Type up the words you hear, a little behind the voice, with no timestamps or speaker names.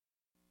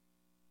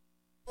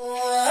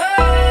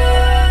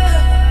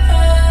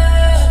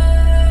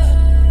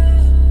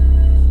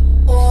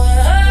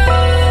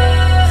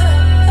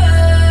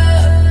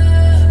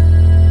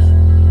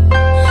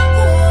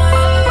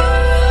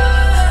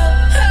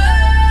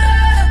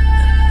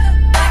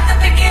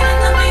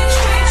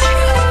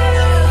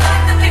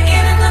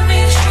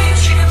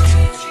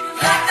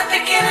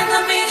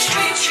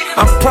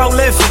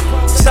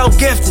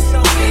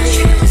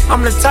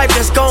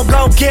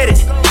get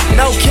it,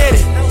 no kidding.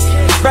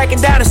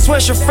 Breaking down a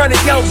swish in front of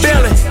your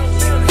building.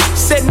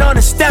 Sitting on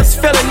the steps,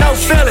 feeling no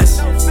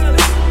feelings.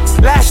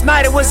 Last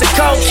night it was a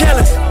cold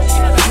killing.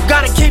 You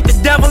gotta keep the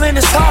devil in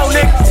his hole,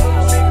 nigga.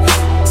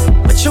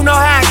 But you know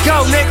how it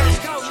go, nigga.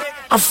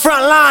 I'm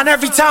front line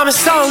every time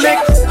it's on,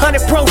 nigga.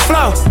 100 pro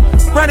flow,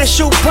 running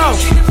shoot pro.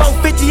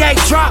 458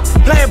 drop,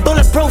 playing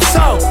bulletproof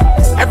soul.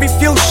 Every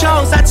few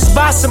shows I just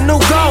buy some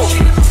new gold.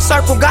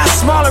 Circle got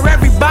smaller,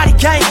 everybody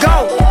can't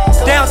go.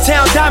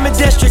 Downtown Diamond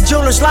District,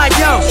 jewelers like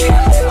yo.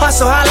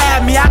 Hustle, holla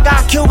at me, I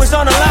got Cubans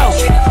on the low.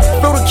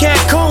 Through the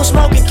Cancun,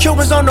 smoking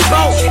Cubans on the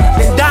boat.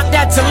 Then dock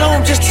that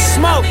Tulum just to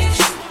smoke.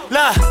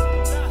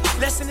 Look,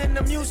 listening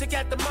to music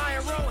at the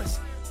Mayan ruins.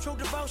 True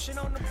devotion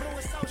on the blue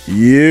and social.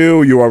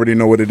 You already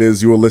know what it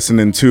is. You are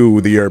listening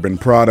to The Urban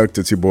Product.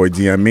 It's your boy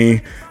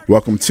DME.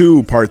 Welcome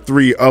to part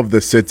 3 of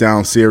the Sit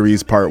Down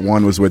series. Part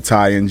 1 was with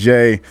Ty and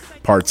Jay.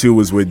 Part 2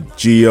 was with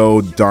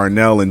Gio,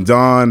 Darnell, and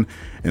Don.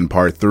 And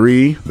part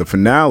 3, the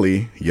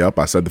finale. Yep,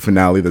 I said the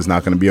finale. There's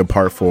not going to be a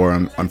part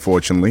 4,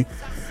 unfortunately.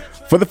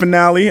 For the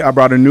finale, I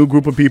brought a new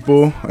group of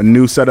people, a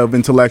new set of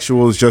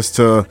intellectuals just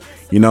to,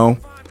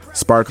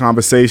 spark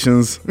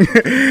conversations.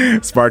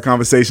 Spark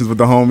conversations with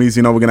the homies.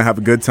 We're going to have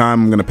a good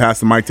time. I'm going to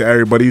pass the mic to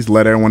everybody,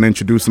 let everyone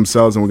introduce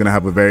themselves, and we're going to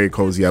have a very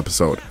cozy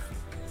episode.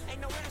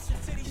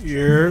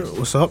 Yeah,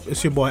 what's up?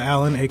 It's your boy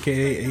Alan,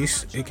 a.k.a.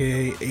 Ace,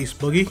 a.k.a. Ace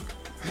Boogie.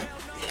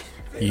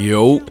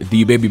 Yo,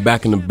 D-Baby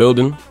back in the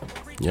building.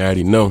 You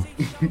already know.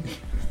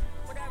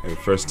 Hey,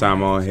 first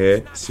time on here,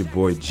 it's your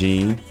boy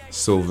Gene,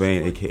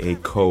 Sylvain, a.k.a.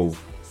 Cove.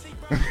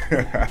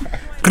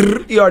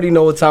 You already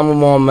know what time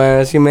I'm on,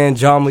 man. It's your man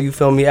Jama, you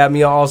feel me? Add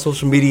me on all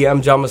social media,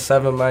 I'm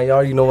Jama7, man. You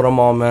already know what I'm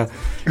on, man.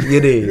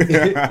 It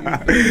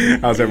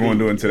is. How's everyone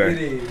doing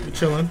today?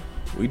 Chilling.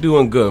 We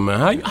doing good,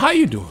 man. How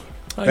you doing?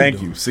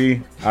 Thank you.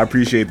 See, I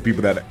appreciate the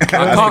people that I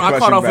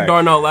caught off with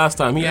Darnell last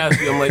time. He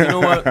asked me, I'm like, you know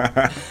what?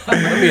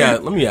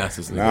 let me ask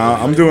this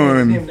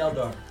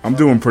nigga. I'm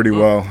doing pretty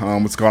well.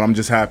 I'm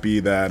just happy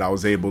that I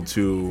was able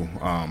to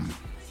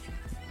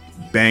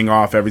bang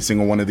off every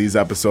single one of these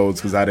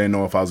episodes because I didn't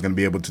know if I was going to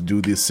be able to do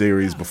this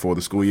series before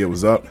the school year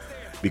was up,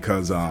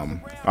 because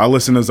our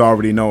listeners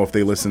already know, if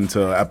they listen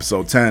to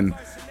episode 10,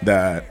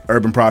 that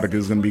Urban Product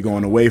is going to be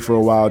going away for a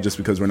while just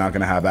because we're not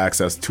going to have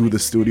access to the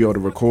studio to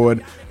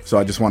record. So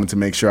I just wanted to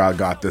make sure I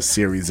got this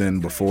series in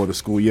before the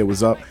school year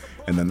was up.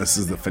 And then this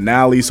is the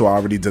finale, so I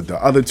already did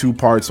the other 2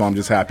 parts, so I'm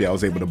just happy I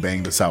was able to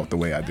bang this out the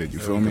way I did. You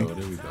feel me? There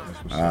we go.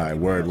 All right,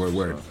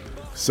 word.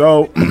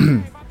 So,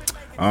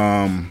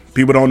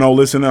 people don't know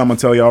listening, I'm going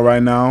to tell y'all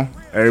right now.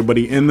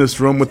 Everybody in this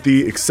room, with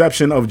the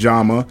exception of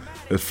Jama,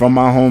 is from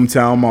my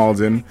hometown,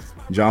 Malden.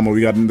 Jama,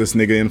 we got this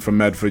nigga in from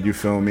Medford, you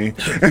feel me?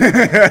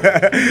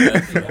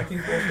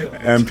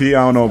 MP, I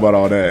don't know about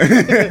all that.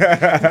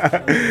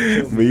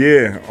 But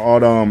yeah,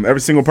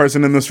 every single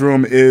person in this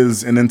room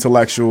is an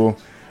intellectual.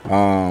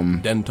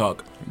 Den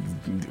talk.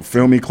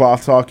 Feel me?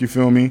 Cloth talk, you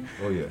feel me?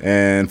 Oh, yeah.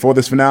 And for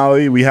this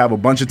finale, we have a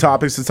bunch of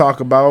topics to talk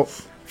about.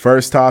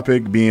 First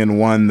topic being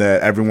one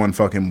that everyone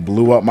fucking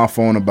blew up my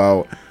phone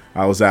about.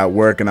 I was at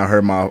work and I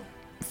heard my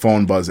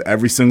phone buzz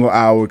every single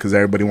hour because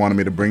everybody wanted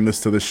me to bring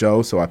this to the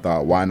show, so I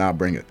thought, why not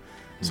bring it?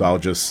 So I'll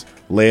just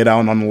lay it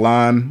out on the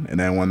line, and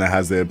then one that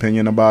has their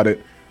opinion about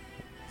it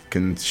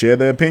can share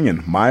their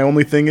opinion. My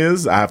only thing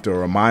is, I have to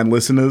remind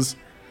listeners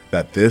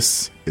that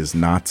this is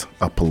not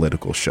a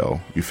political show.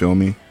 You feel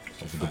me?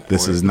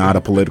 This is not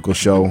a political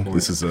show.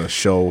 This is a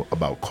show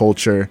about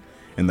culture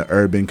in the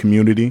urban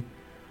community.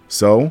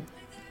 So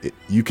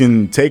you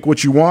can take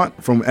what you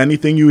want from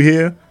anything you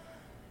hear,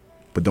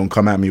 but don't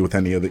come at me with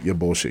any of your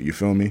bullshit. You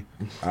feel me?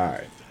 All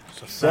right.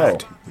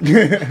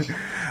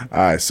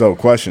 So,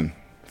 question,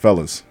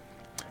 fellas,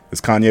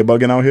 is Kanye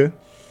bugging out here?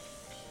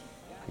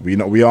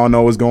 We all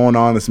know what's going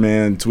on. This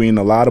man tweeting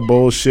a lot of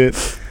bullshit.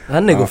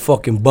 That nigga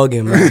fucking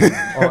bugging, man.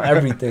 On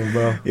everything,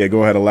 bro. Yeah,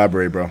 go ahead,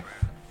 elaborate, bro.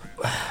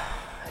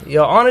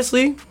 Yo,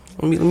 honestly,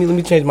 let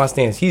me change my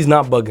stance. He's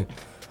not bugging.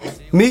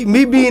 Me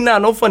being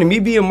me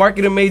being a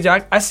marketing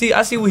major, I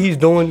see what he's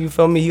doing. You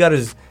feel me? He got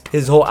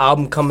his whole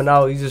album coming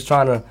out. He's just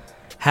trying to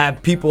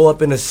have people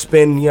up in a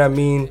spin, you know what I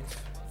mean?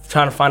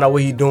 Trying to find out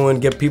what he doing,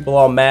 get people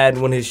all mad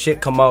when his shit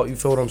come out, you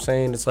feel what I'm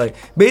saying? It's like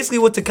basically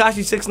what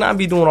Tekashi 6ix9ine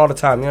be doing all the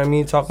time, you know what I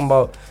mean? Talking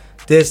about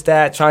this,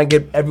 that, trying to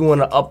get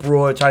everyone an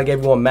uproar, trying to get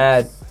everyone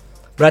mad.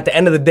 But at the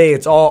end of the day,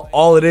 it's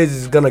all it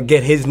is gonna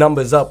get his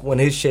numbers up when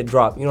his shit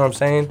drop, you know what I'm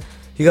saying?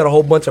 He got a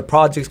whole bunch of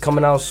projects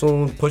coming out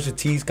soon. Pusha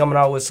T's coming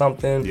out with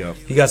something. Yep.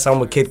 He got something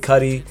with Kid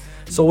Cudi.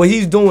 So what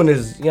he's doing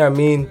is, you know what I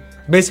mean?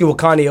 Basically what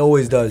Kanye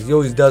always does. He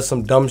always does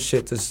some dumb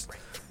shit to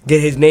get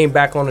his name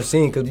back on the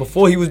scene. Because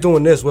before he was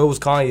doing this, where was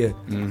Kanye?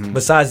 Mm-hmm.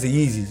 Besides the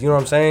Yeezys, you know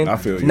what I'm saying? I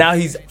feel you. Now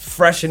he's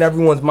fresh in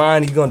everyone's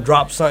mind. He's going to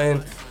drop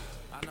something.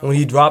 When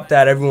he dropped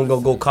that, everyone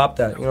going to go cop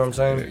that. You know what I'm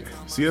saying?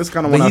 See, that's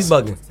kind of what he's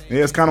bugging.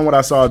 Yeah, it's kind of what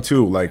I saw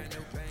too. Like,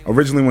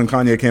 originally when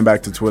Kanye came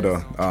back to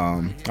Twitter,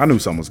 I knew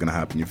something was gonna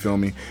happen. You feel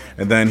me?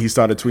 And then he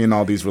started tweeting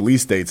all these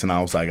release dates, and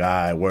I was like, all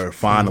right, we're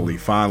finally,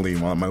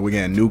 we're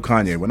getting new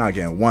Kanye. We're not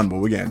getting one, but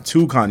we're getting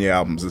 2 Kanye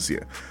albums this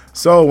year.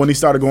 So when he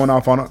started going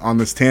off on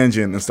this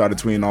tangent and started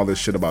tweeting all this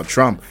shit about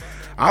Trump,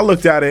 I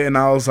looked at it and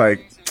I was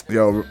like,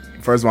 yo,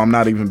 first of all, I'm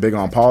not even big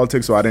on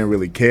politics, so I didn't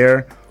really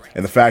care.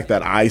 And the fact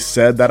that I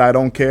said that I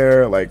don't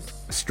care, like,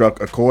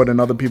 struck a chord in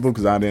other people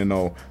because I didn't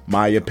know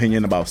my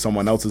opinion about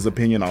someone else's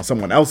opinion on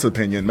someone else's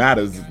opinion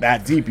matters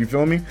that deep, you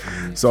feel me?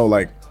 So,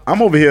 like,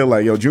 I'm over here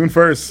like, yo, June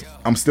 1st,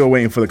 I'm still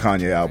waiting for the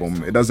Kanye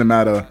album. It doesn't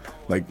matter.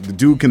 Like, the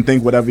dude can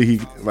think whatever he,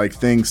 like,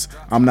 thinks.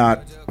 I'm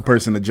not a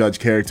person to judge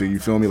character, you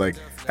feel me? Like,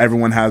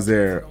 everyone has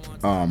their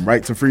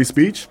right to free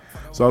speech.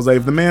 So I was like,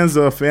 if the man's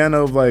a fan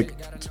of, like,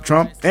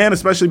 Trump, and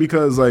especially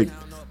because, like,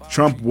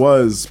 Trump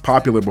was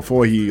popular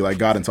before he, like,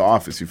 got into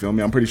office, you feel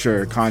me? I'm pretty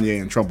sure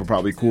Kanye and Trump were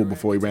probably cool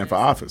before he ran for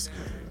office.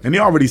 And he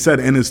already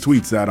said in his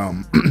tweets that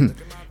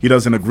he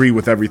doesn't agree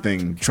with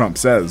everything Trump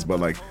says, but,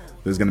 like,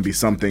 there's going to be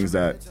some things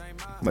that,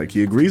 like,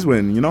 he agrees with,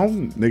 and, you know,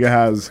 nigga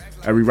has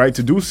every right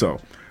to do so.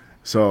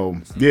 So,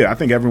 yeah, I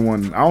think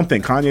everyone, I don't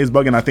think Kanye's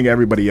bugging, I think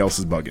everybody else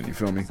is bugging, you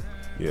feel me?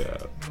 Yeah.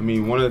 I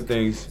mean, one of the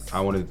things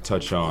I wanted to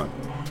touch on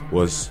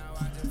was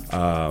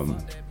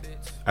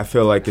I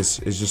feel like it's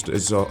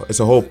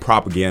a whole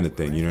propaganda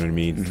thing. You know what I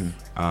mean?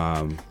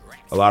 Mm-hmm.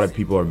 A lot of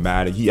people are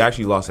mad. He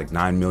actually lost like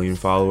 9 million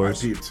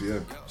followers. Yeah.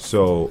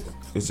 So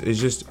it's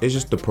just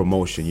the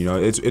promotion. You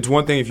know, it's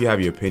one thing if you have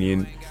your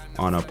opinion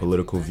on a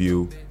political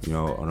view. You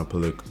know, on a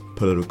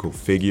political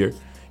figure.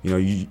 You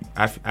know,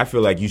 I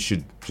feel like you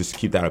should just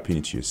keep that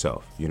opinion to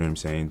yourself. You know what I'm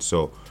saying?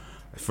 So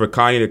for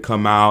Kanye to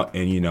come out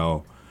and you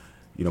know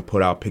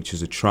put out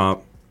pictures of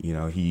Trump. You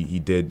know, he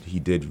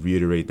did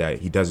reiterate that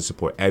he doesn't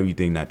support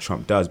everything that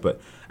Trump does, but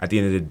at the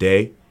end of the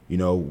day, you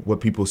know,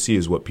 what people see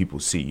is what people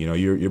see. You know,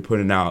 you're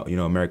putting out, you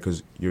know,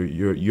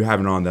 you're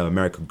having on the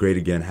America Great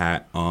Again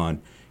hat on,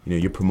 you know,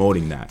 you're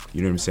promoting that.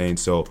 You know what I'm saying?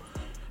 So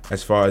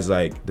as far as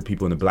like the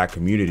people in the black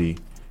community,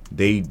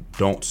 they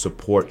don't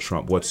support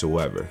Trump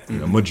whatsoever. You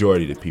know,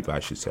 majority of the people, I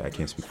should say. I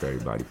can't speak for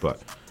everybody,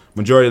 but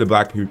majority of the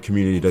black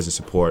community doesn't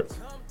support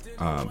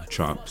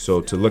Trump.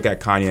 So to look at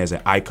Kanye as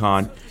an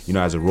icon, you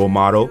know, as a role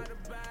model,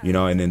 you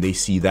know, and then they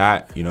see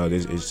that, you know,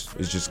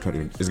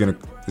 it's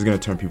gonna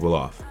turn people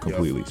off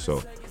completely. Yep.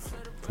 So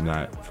from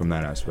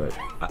that aspect,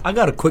 I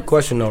got a quick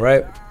question though,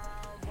 right?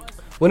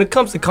 When it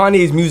comes to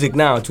Kanye's music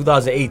now in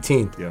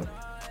 2018,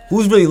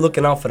 who's really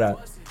looking out for that?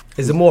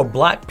 Is it more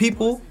black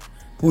people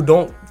who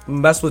don't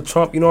mess with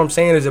Trump? You know what I'm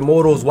saying? Is it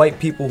more those white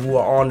people who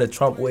are on the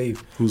Trump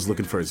wave? Who's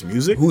looking for his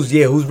music? Who's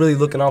really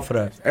looking out for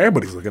that?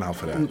 Everybody's looking out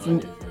for that.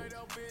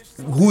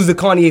 Who's the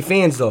Kanye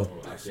fans though?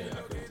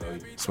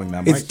 Swing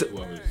that mic.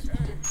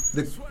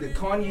 The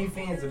Kanye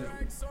fans are.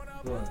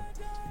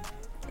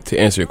 To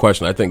answer your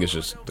question, I think it's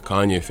just the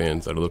Kanye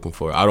fans that are looking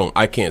for it.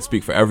 I can't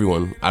speak for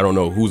everyone. I don't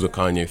know who's a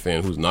Kanye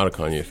fan, who's not a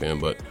Kanye fan,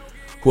 but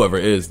whoever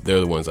is, they're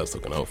the ones that's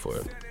looking out for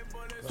it.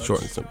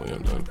 Short and simple, you know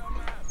what I'm saying?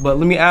 But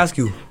let me ask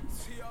you,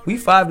 we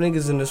 5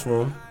 niggas in this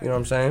room, you know what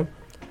I'm saying?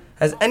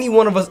 Has any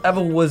one of us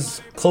ever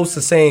was close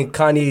to saying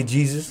Kanye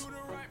Jesus?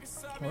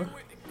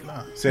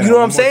 You know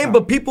what I'm saying?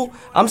 But people,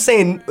 I'm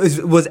saying,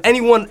 was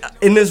anyone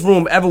in this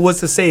room ever was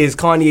to say is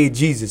Kanye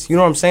Jesus? You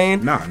know what I'm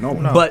saying?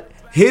 No. But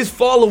his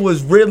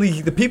followers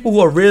really, the people who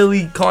are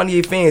really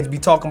Kanye fans be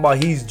talking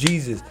about he's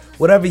Jesus.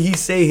 Whatever he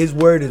say, his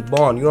word is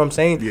bond. You know what I'm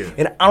saying? Yeah.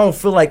 And I don't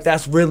feel like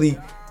that's really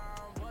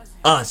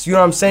us. You know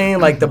what I'm saying?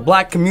 Like the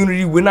black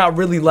community, we're not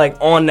really like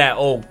on that,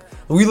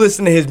 we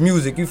listen to his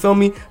music, you feel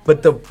me?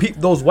 But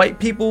those white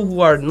people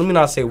who are, let me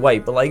not say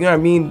white, but like, you know what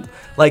I mean?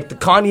 Like the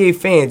Kanye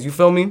fans, you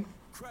feel me?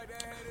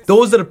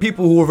 Those are the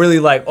people who are really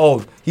like,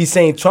 he's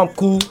saying Trump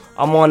cool,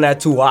 I'm on that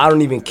too. I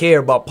don't even care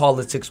about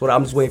politics,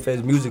 I'm just waiting for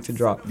his music to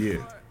drop.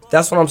 Yeah.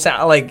 That's what I'm saying.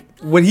 Like,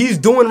 what he's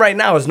doing right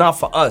now is not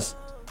for us.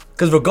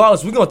 Because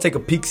regardless, we're going to take a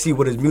peek, see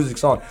what his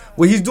music's on.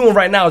 What he's doing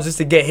right now is just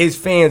to get his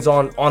fans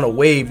on a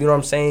wave, you know what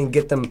I'm saying?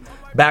 Get them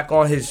back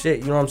on his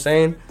shit, you know what I'm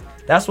saying?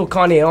 That's what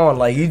Kanye on.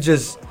 Like, he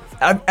just,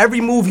 every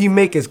move he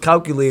make is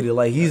calculated.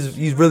 Like,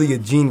 he's really a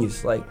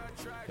genius. Like,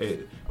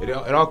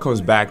 It all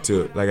comes back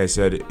to, like I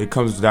said, it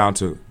comes down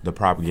to the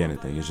propaganda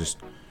thing. It's just,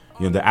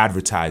 you know, the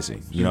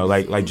advertising. You know,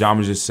 like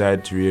Jama just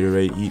said, to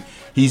reiterate,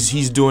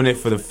 he's doing it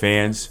for the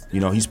fans. You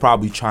know, he's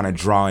probably trying to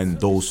draw in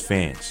those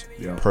fans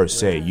per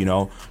se. You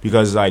know,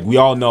 because like we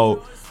all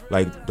know,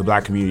 like the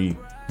black community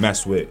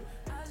mess with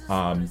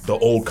the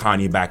old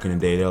Kanye back in the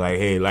day. They're like,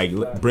 hey,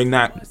 like bring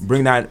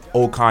that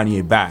old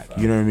Kanye back.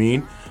 You know what I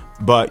mean?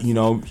 But, you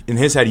know, in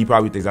his head, he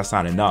probably thinks that's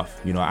not enough.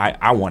 You know,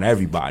 I want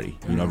everybody,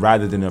 you know,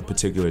 rather than a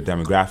particular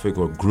demographic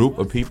or group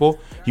of people.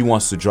 He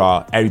wants to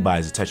draw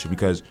everybody's attention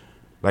because,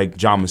 like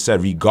Jama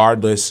said,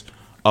 regardless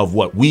of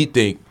what we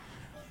think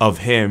of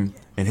him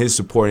and his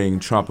supporting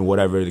Trump and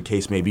whatever the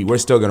case may be, we're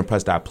still going to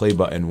press that play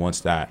button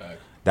once that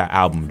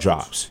album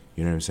drops.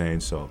 You know what I'm saying?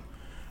 So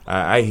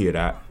I hear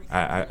that.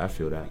 I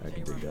feel that. I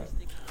can dig that.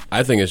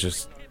 I think it's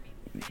just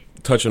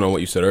touching on what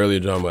you said earlier,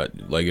 John, but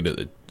like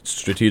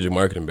strategic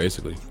marketing,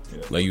 basically.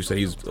 Like you said,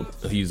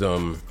 he's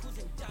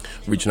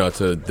reaching out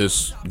to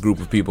this group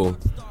of people.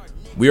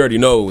 We already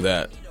know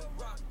that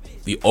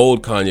the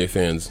old Kanye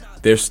fans,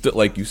 they're still,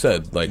 like you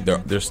said, like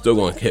they're still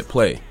going to hit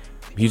play.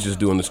 He's just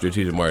doing the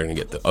strategic marketing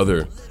to get the other,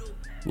 you know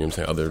what I'm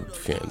saying, other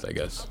fans, I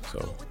guess.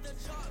 So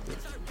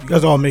You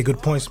guys all make good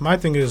points. My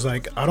thing is,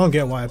 like, I don't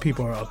get why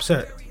people are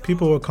upset.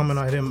 People were coming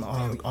at him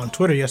on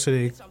Twitter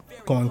yesterday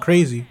going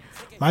crazy.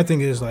 My thing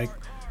is, like,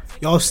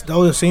 y'all, those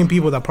are the same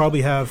people that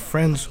probably have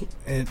friends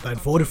that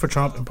voted for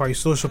Trump and probably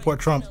still support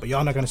Trump, but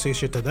y'all not going to say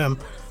shit to them,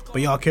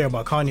 but y'all care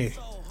about Kanye.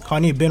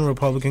 Kanye been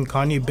Republican.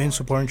 Kanye been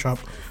supporting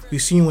Trump. We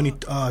seen when he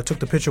took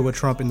the picture with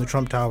Trump in the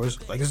Trump Towers.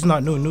 Like, this is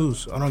not new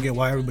news. I don't get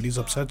why everybody's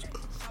upset.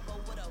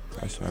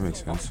 That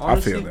makes sense.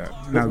 Honestly, I feel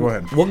that. Now go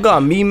ahead. What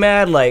got me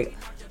mad, like,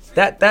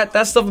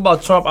 that stuff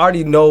about Trump, I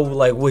already know,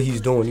 like, what he's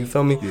doing. You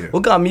feel me? Yeah.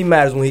 What got me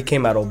mad is when he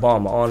came at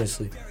Obama,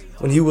 honestly.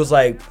 When he was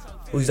like,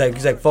 he's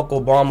like, fuck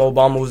Obama.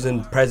 Obama was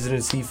in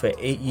presidency for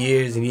 8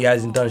 years and he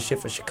hasn't done shit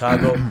for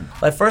Chicago.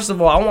 Like, first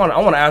of all, I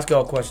want to ask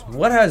y'all a question.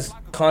 What has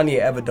Kanye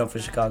ever done for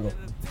Chicago?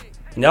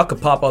 And y'all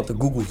could pop out the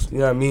Googles, you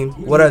know what I mean?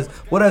 What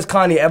has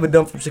Kanye ever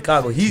done from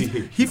Chicago? He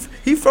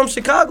from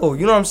Chicago,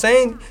 you know what I'm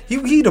saying?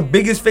 He the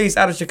biggest face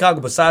out of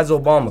Chicago besides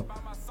Obama.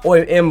 Or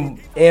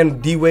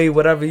and D-Wade,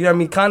 whatever, you know what I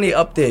mean? Kanye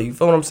up there, you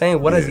feel what I'm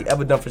saying? What has he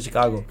ever done for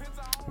Chicago?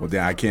 Well,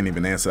 then I can't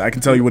even answer. I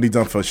can tell you what he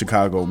done for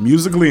Chicago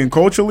musically and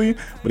culturally,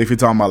 but if you're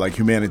talking about like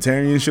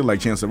humanitarian shit, like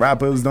Chance the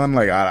Rapper has done,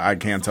 like I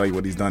can't tell you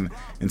what he's done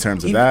in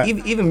terms of that.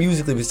 Even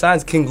musically,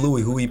 besides King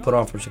Louis, who he put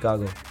on from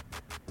Chicago.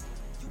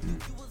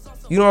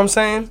 You know what I'm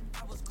saying?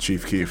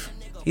 Chief Keef.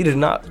 He did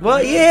not.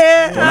 Well,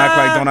 yeah. Don't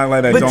act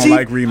like that. But Don't Chief,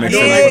 like remix.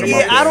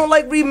 Yeah. I don't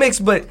like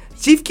remix, but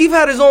Chief Keef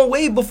had his own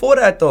wave before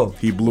that, though.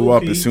 He blew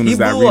up as soon as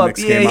that blew remix up.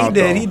 came out.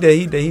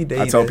 He did.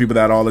 I tell people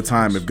that all the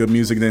time. If good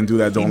music didn't do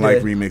that, don't like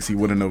did. remix, he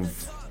wouldn't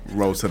have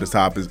rose to the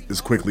top as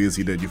quickly as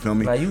he did. You feel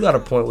me? Nah, you got a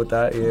point with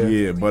that. Yeah.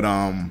 Yeah, but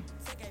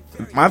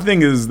my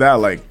thing is that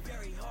like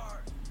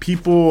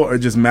people are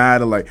just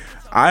mad at like.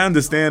 I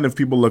understand if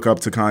people look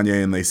up to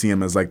Kanye and they see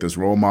him as like this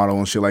role model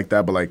and shit like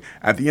that, but like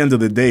at the end of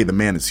the day, the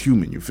man is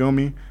human. You feel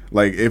me?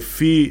 Like if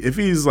he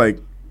has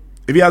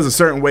a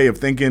certain way of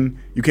thinking,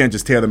 you can't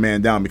just tear the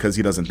man down because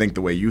he doesn't think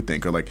the way you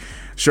think. Or like,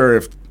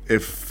 sure,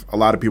 if a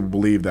lot of people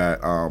believe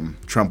that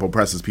Trump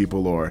oppresses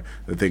people or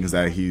the things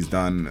that he's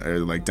done are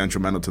like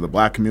detrimental to the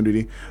black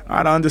community,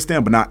 I don't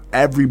understand. But not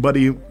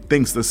everybody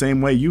thinks the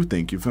same way you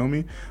think. You feel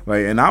me?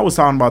 Like, and I was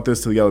talking about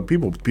this to the other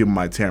people. People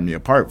might tear me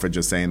apart for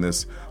just saying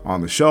this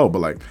on the show, but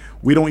like,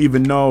 we don't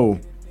even know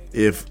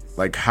if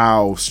like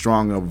how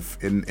strong of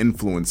an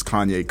influence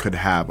Kanye could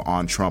have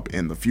on Trump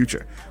in the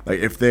future. Like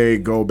if they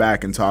go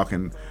back and talk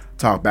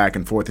back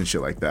and forth and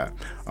shit like that.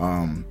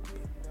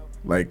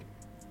 Like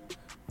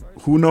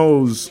who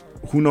knows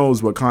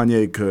what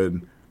Kanye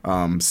could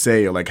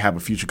say or like have a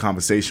future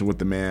conversation with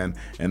the man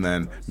and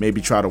then maybe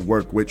try to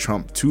work with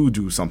Trump to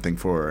do something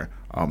for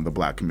the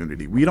black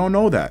community. We don't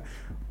know that.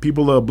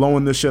 People are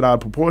blowing this shit out of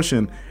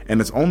proportion, and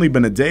it's only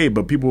been a day,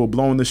 but people are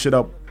blowing this shit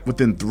up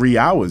within 3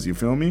 hours. You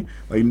feel me?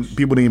 Like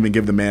people didn't even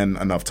give the man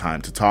enough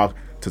time to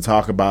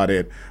talk about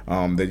it.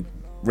 They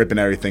ripping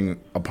everything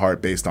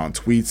apart based on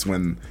tweets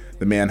when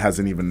the man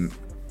hasn't even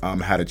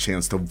had a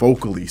chance to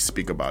vocally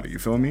speak about it. You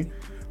feel me?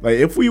 Like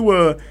if we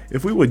were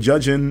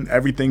judging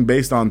everything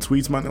based on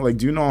tweets, man, like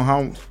do you know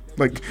how?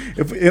 Like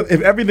if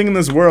everything in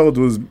this world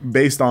was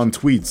based on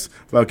tweets,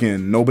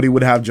 fucking nobody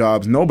would have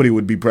jobs, nobody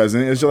would be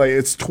president. It's just like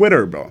it's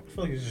Twitter, bro. I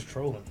feel like he's just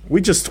trolling.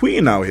 We just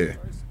tweeting out here.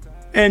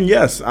 And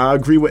yes, I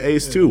agree with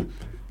Ace too.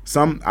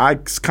 I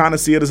kind of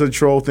see it as a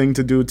troll thing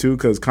to do too,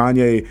 because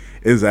Kanye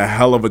is a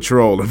hell of a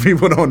troll. If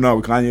people don't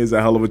know, Kanye is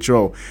a hell of a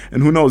troll.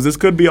 And who knows, this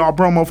could be our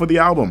promo for the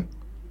album.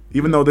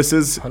 Even though this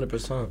is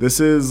 100%. This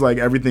is like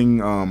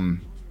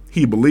everything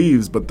he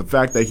believes, but the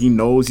fact that he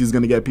knows he's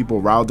gonna get people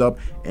riled up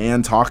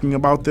and talking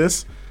about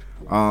this,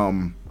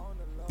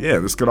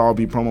 this could all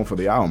be promo for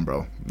the album,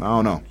 bro. I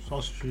don't know. It's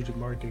all strategic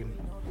marketing.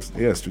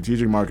 Yeah,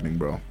 strategic marketing,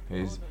 bro.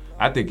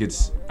 I think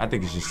it's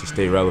just to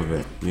stay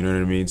relevant. You know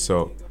what I mean?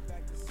 So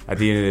at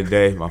the end of the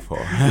day, my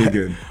fault. You're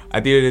good.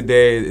 At the end of the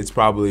day, it's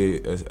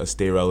probably a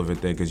stay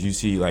relevant thing because you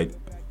see like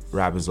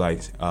rappers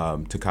like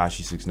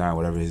Tekashi 6ix9ine,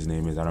 whatever his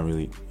name is. I don't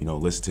really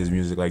listen to his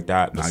music like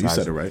that. Nah, you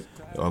said it right.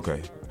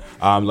 Okay.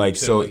 Like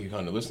so like you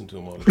kind of listen to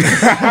him all the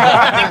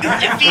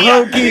time.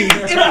 Low key.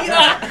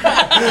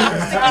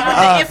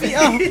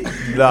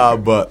 Nah,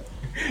 but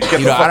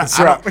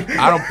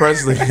I don't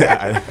personally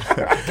I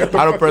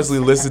don't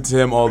personally listen to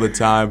him all the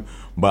time,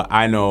 but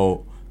I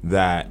know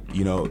that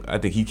I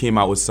think he came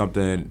out with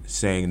something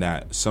saying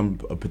that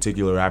a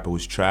particular rapper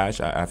was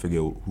trash. I forget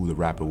who the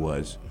rapper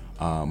was.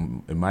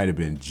 It might have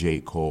been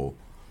J. Cole.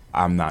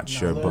 I'm not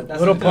sure, but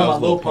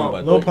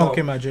Lil Pump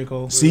came at J.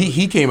 Cole. See,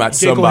 he came at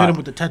J. Cole somebody. hit him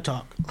with the TED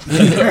Talk.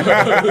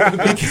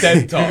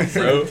 TED Talk,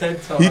 bro.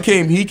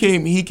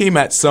 He came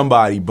at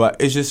somebody, but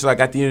it's just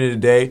like at the end of the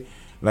day,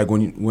 like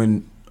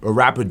when a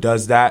rapper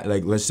does that,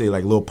 like let's say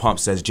like Lil Pump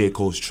says J.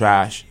 Cole's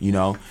trash,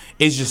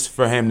 it's just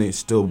for him to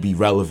still be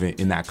relevant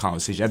in that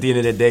conversation. At the end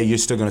of the day, you're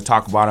still gonna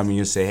talk about him and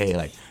you'll say, hey,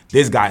 like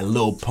this guy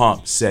Lil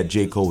Pump said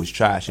J. Cole was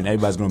trash, and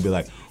everybody's gonna be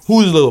like,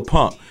 who is Lil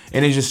Pump?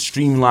 And it just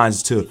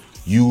streamlines to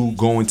you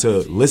going to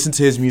listen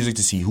to his music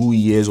to see who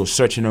he is or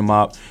searching him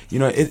up. You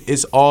know,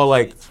 it's all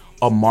like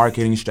a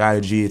marketing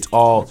strategy. It's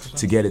all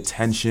to get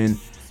attention.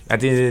 At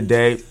the end of the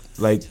day,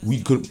 like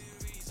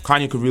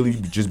Kanye could really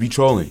just be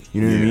trolling.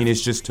 You know what I mean?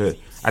 It's just to,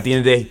 at the end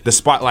of the day, the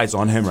spotlight's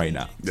on him right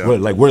now. Yeah.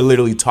 We're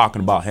literally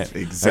talking about him.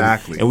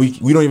 Exactly. And we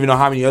don't even know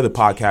how many other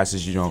podcasts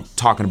is,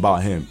 talking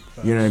about him.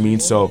 You know what I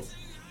mean? So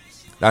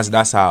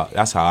that's how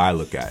I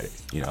look at it,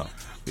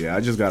 Yeah,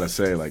 I just gotta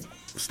say, like,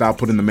 stop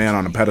putting the man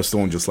on a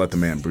pedestal and just let the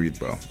man breathe,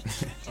 bro.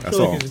 That's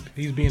all.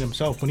 He's being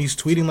himself. When he's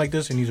tweeting like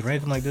this and he's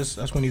ranting like this,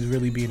 that's when he's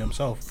really being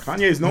himself.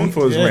 Kanye's known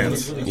for his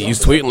rants.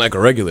 He's tweeting like a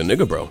regular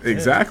nigga, bro.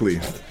 Exactly.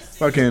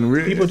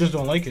 People just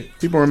don't like it.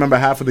 People remember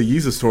half of the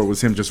Yeezus tour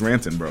was him just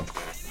ranting, bro.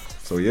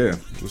 So yeah,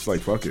 just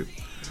like fuck it.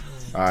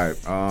 All right.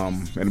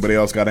 Anybody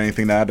else got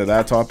anything to add to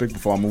that topic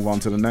before I move on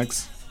to the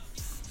next?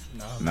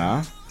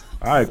 Nah.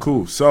 All right,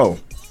 cool. So,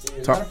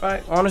 matter of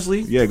fact,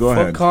 honestly, yeah, go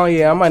ahead.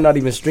 Kanye, I might not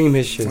even stream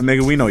his shit. Well,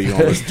 nigga, we know you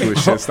gonna listen to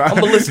his shit. Stop. I'm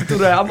gonna listen through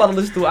that. I'm about to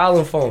listen through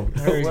Allen phone.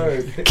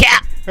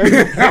 Cap.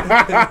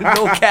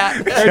 No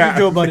cap. Heard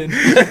Joe Budden.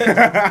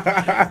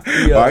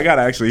 Oh, I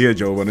gotta actually hear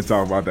Joe Budden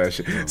talk about that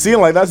shit. See,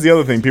 like, that's the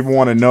other thing. People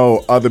want to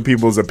know other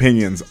people's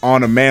opinions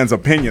on a man's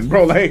opinion,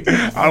 bro. Like,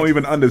 I don't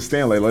even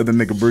understand. Like, let the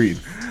nigga breathe.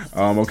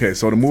 Okay,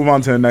 so to move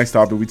on to the next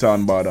topic, we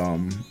talking about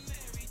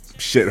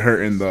shit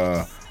hurting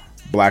the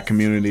black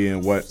community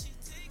and what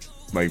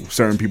like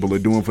certain people are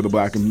doing for the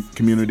black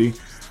community.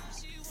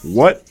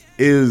 What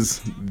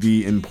is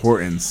the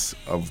importance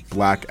of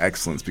black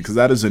excellence? Because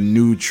that is a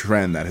new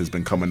trend that has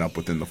been coming up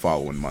within the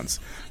following months.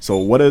 So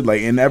what is,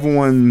 like, in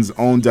everyone's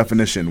own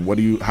definition,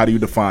 how do you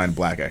define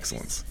black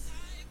excellence?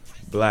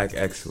 Black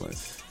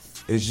excellence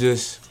is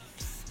just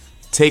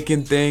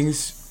taking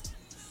things,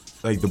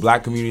 like the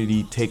black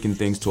community taking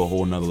things to a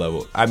whole nother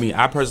level. I mean,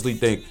 I personally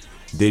think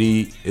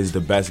Diddy is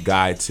the best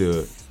guy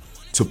to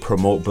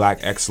promote black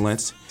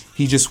excellence.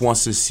 He just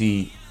wants to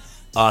see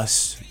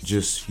us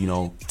just,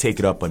 take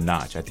it up a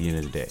notch at the end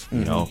of the day.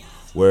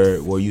 Mm-hmm.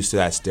 We're used to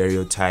that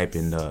stereotype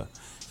in the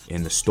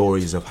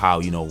stories of how,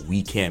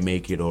 we can't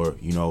make it, or,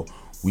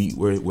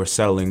 we're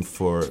settling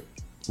for,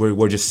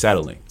 we're just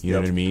settling, you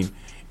know what I mean?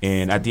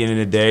 And at the end of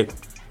the day,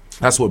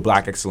 that's what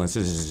black excellence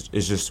is.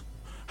 It's just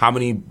how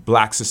many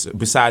blacks,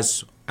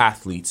 besides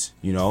athletes,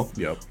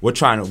 we're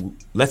trying to,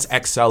 let's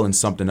excel in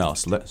something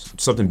else,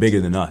 something bigger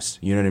than us,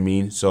 you know what I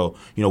mean? So,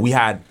 we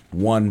had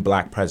one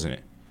black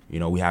president,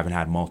 we haven't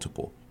had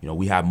multiple.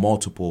 We have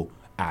multiple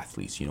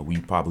athletes. We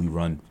probably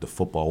run the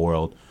football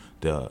world,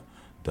 the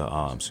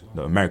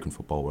American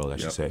football world, I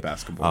should say.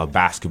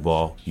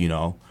 Basketball.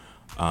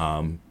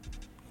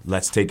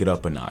 Let's take it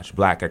up a notch.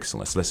 Black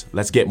excellence.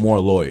 Let's get more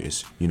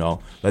lawyers.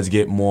 Let's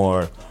get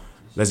more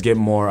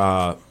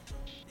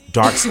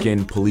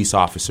dark-skinned police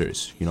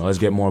officers. Let's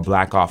get more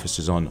black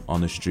officers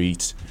on the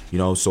streets.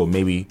 So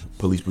maybe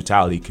police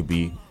brutality could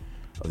be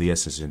of the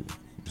essence in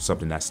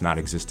something that's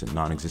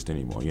non-existent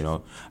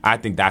anymore. I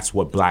think that's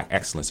what black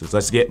excellence is.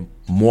 Let's get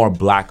more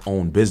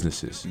black-owned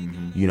businesses.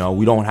 Mm-hmm.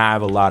 We don't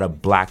have a lot of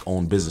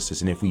black-owned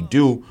businesses, and if we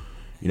do,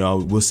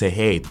 we'll say,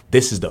 hey,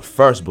 this is the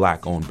first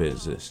black-owned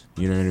business.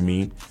 You know what I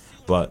mean?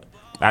 But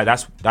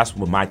that's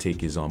what my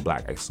take is on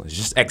black excellence.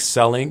 Just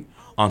excelling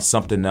on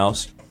something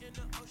else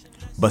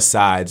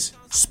besides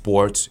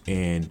sports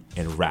and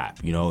rap.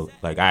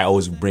 Like I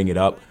always bring it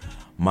up.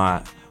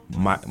 My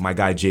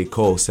guy J.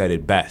 Cole said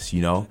it best.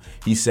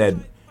 He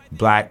said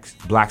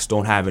blacks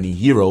don't have any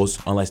heroes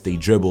unless they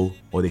dribble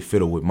or they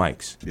fiddle with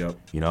mics.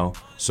 Yep.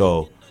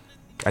 So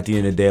at the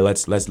end of the day,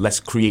 let's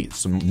create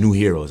some new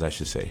heroes, I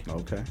should say.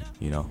 Okay.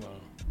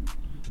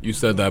 You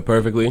said that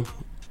perfectly.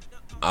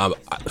 I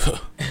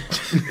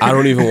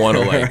don't even want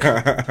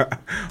to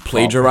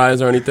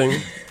plagiarize or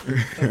anything.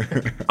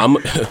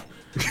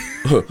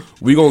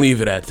 We gonna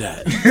leave it at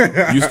that.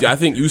 I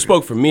think you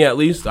spoke for me at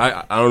least.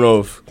 I don't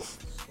know if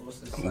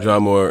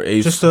John Moore,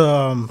 Ace. Just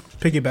to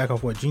piggyback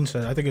off what Gene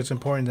said, I think it's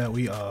important that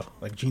we,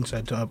 like Gene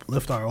said, to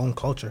uplift our own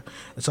culture.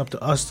 It's up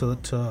to us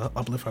to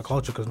uplift our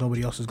culture because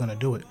nobody else is going to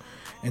do it.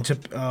 And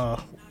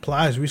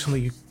Plies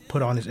recently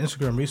put on his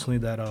Instagram recently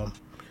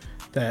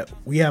that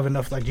we have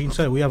enough, like Gene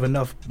said, we have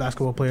enough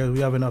basketball players, we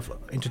have enough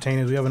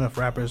entertainers, we have enough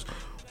rappers.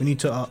 We need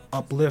to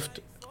uplift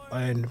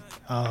and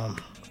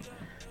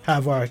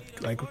have our,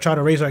 try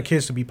to raise our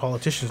kids to be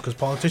politicians, because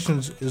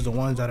politicians is the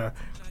ones that are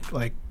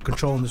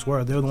controlling this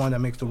world. They're the one that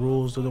makes the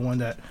rules. They're the one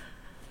that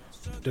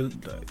they're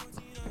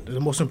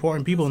the most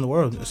important people in the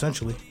world,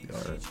 essentially.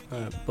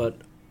 But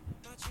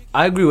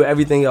I agree with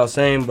everything y'all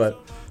saying, but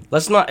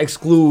let's not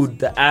exclude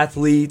the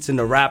athletes and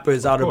the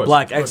rappers out of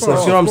black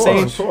excellence. You know what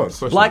I'm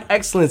saying? Black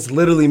excellence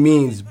literally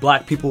means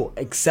black people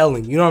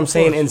excelling. You know what I'm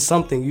saying? In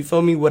something. You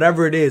feel me?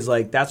 Whatever it is,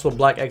 that's what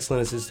black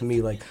excellence is to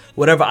me.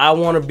 Whatever I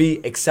want to be,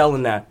 excel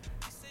in that.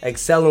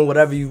 Excel in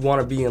whatever you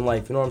want to be in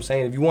life. You know what I'm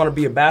saying? If you want to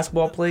be a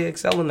basketball player,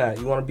 excel in that.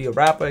 You want to be a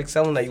rapper,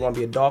 excel in that. You want to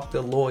be a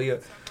doctor,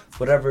 lawyer,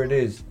 whatever it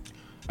is.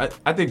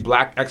 I think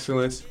black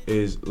excellence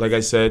is, like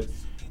I said,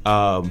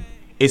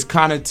 it's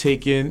kind of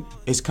taking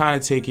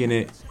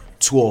it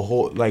to a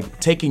whole, like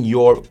taking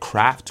your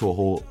craft to a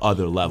whole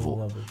other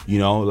level. You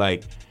know,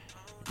 like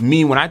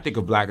me, when I think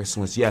of black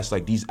excellence, yes,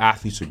 like these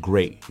athletes are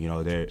great. You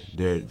know,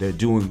 they're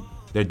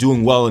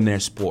doing well in their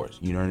sport.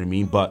 You know what I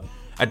mean? But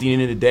at the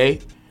end of the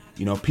day,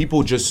 you know,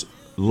 people just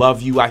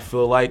love you, I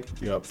feel like,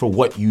 for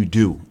what you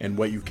do. And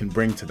what you can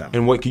bring to them.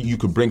 And what you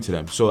could bring to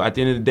them. So at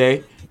the end of the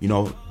day, you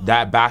know,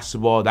 that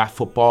basketball, that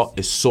football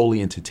is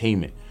solely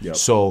entertainment.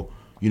 So,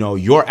 you know,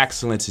 your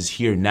excellence is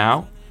here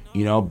now,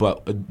 you know,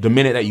 but the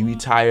minute that you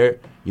retire,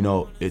 you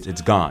know,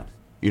 it's gone.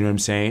 You know what I'm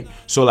saying?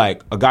 So,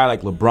 like, a guy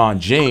like LeBron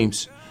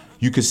James,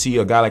 you could see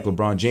a guy like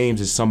LeBron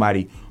James as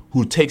somebody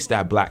who takes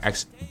that black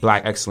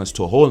excellence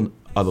to a whole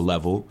other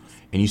level.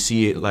 And you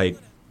see it, like,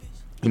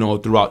 you know,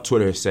 throughout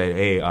Twitter, say,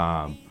 hey,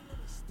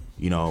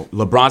 you know,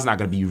 LeBron's not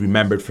going to be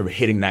remembered for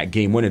hitting that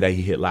game winner that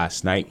he hit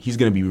last night. He's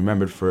going to be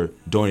remembered for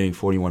donating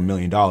 $41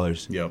 million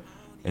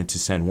and to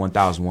send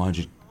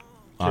 1,100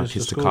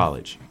 kids to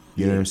college.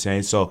 You know what I'm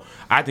saying? So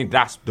I think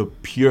that's the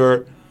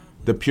pure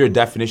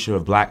definition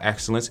of black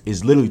excellence,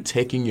 is literally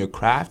taking your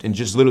craft and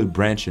just literally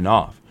branching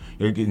off.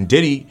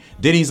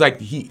 Diddy's like,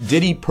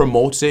 Diddy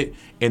promotes it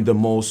in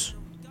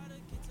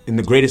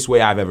the greatest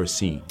way I've ever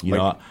seen. You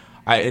know,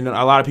 and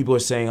a lot of people are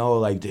saying, oh,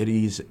 like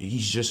he's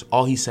just,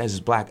 all he says is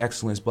black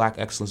excellence, black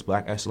excellence,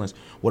 black excellence.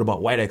 What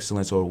about white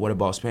excellence, or what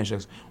about Spanish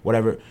excellence,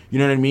 whatever? You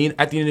know what I mean?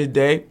 At the end of the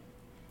day,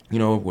 you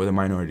know, we're the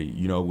minority.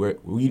 You know,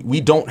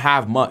 we don't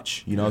have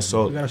much. You know,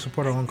 so we gotta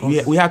support our own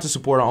culture. We have to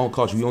support our own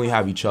culture. We only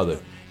have each other,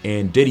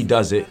 and Diddy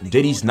does it.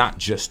 Diddy's not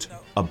just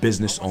a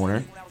business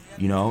owner.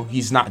 You know,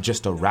 he's not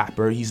just a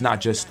rapper. He's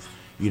not just,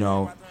 you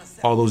know,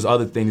 all those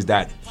other things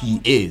that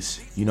he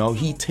is. You know,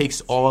 he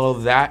takes all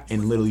of that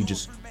and literally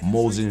just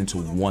molds it into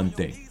one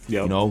thing.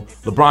 You know,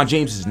 LeBron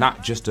James is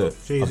not just a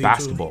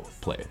basketball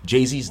player.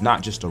 Jay-Z's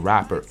not just a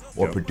rapper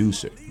or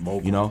producer.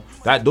 You know,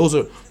 those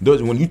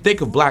when you think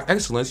of black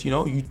excellence, you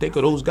know, you think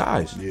of those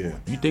guys. You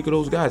think of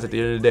those guys at the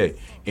end of the day.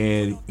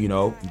 And, you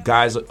know,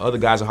 other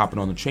guys are hopping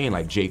on the train,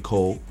 like J.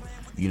 Cole,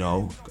 you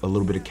know, a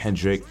little bit of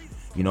Kendrick,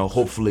 you know,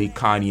 hopefully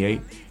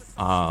Kanye.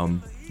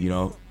 You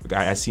know,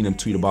 I seen him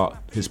tweet about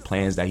his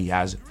plans that he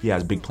has. He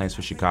has big plans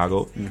for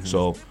Chicago.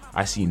 So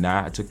I seen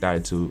that. I took that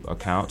into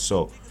account.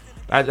 So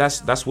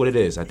that's what it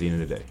is at the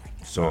end of the day.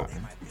 So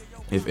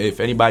if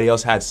anybody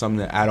else had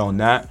something to add on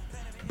that,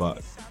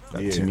 but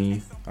to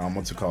me,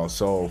 what's it called?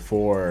 So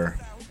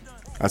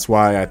that's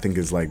why I think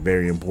it's like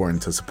very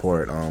important to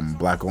support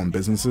black-owned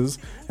businesses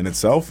in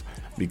itself,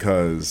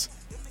 because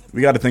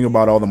we got to think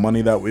about all the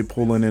money that we're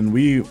pulling in.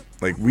 We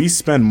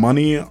spend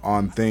money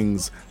on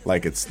things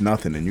like it's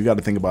nothing, and you got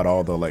to think about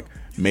all the like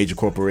major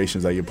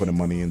corporations that you're putting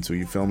money into.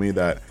 You feel me?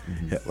 That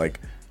like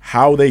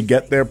how they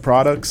get their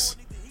products.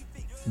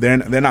 They're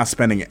not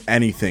spending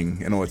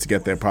anything in order to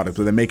get their product,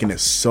 but they're making it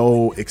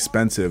so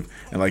expensive.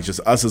 And like just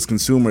us as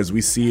consumers,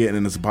 we see it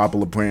and it's a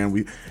popular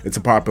brand. It's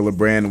a popular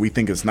brand and we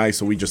think it's nice,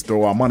 so we just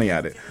throw our money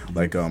at it.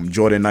 Like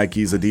Jordan,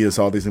 Nikes, Adidas,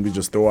 all these things, we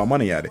just throw our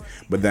money at it.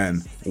 But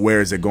then where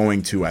is it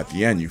going to at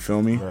the end? You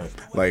feel me? Right.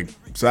 Like,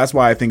 so that's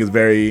why I think it's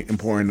very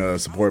important to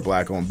support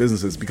black-owned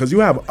businesses, because you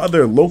have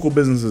other local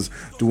businesses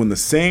doing the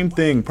same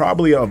thing,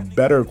 probably of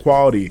better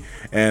quality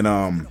and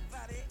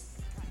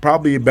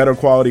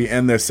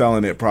and they're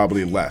selling it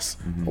probably less.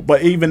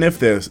 But even if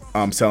they're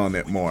selling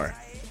it more,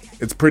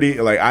 it's pretty,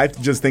 like, I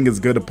just think it's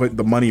good to put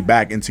the money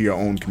back into your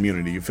own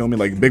community. You feel me?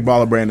 Like Big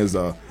Baller Brand is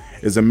a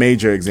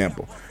major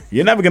example.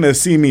 You're never gonna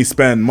see me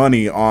spend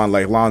money on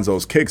like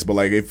Lonzo's kicks, but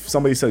like if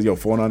somebody says, yo,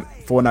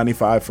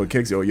 $4.95 for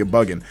kicks, yo, you're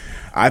bugging.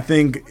 I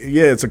think,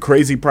 yeah, it's a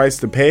crazy price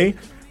to pay,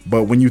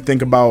 but when you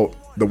think about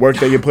the work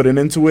that you're putting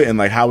into it and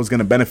like how it's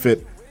gonna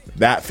benefit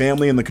that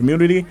family and the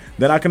community,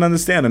 then I can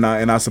understand and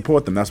I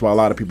support them. That's why a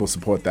lot of people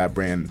support that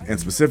brand. And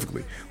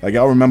specifically, like,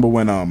 y'all remember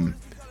when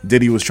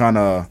Diddy was trying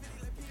to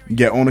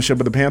get ownership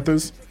of the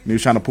Panthers and he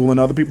was trying to pull in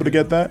other people to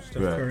get that?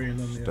 Steph Curry and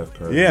them, Steph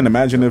Curry. Yeah, and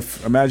imagine if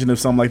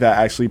something like that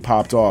actually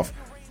popped off.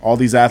 All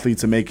these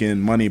athletes are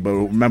making money, but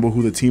remember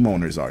who the team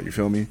owners are. You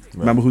feel me? Right.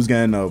 Remember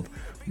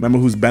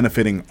who's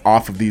benefiting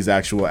off of these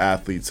actual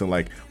athletes, and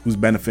like who's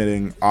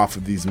benefiting off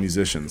of these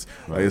musicians.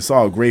 Right. Like, it's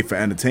all great for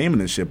entertainment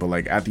and shit, but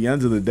like at the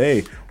end of the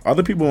day,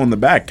 other people in the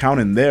back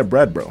counting their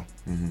bread, bro.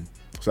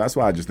 So that's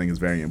why I just think it's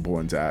very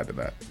important to add to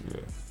that.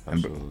 Yeah,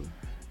 absolutely.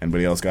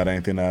 Anybody else got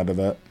anything to add to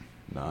that?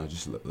 Nah,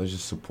 let's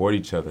just support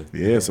each other.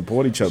 Yeah,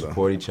 support each other.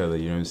 Support each other.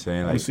 You know what I'm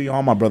saying? Like, see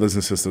all my brothers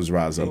and sisters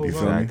rise up. You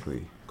feel me?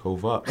 Exactly.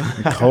 Cove up.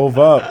 Cove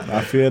up.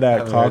 I feel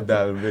that. I heard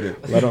that in a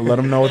minute. Let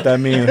them know what that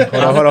means.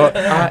 Hold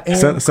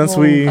on.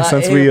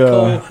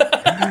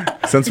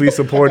 Since we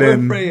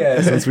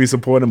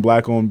supporting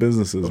black-owned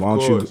businesses, why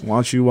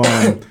don't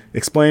you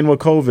explain what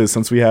Cove is?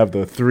 Since we have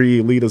the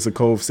 3 leaders of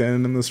Cove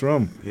standing in this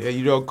room. Yeah,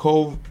 you know,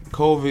 Cove.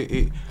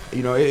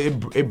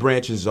 It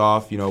branches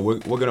off. You know, we're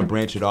gonna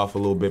branch it off a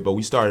little bit, but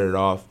we started it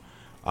off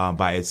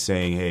by it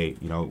saying, hey,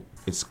 you know,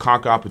 it's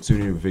conquer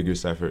opportunity with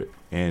vigorous effort,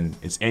 and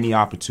it's any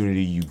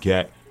opportunity you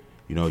get.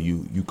 You know,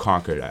 you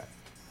conquer that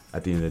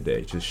at the end of the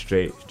day, just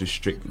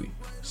strictly.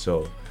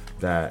 So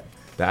that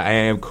I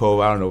am Cove.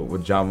 I don't know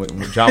what John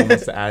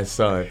wants to add,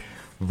 son,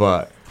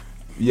 but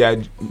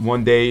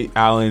one day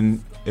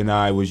Alan and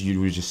I were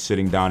just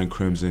sitting down in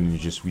Crimson and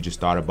we just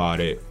thought about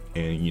it,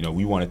 and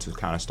we wanted to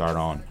kind of start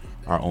on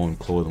our own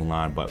clothing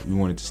line, but we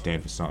wanted to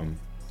stand for something,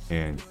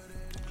 and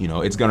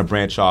it's gonna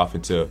branch off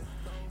into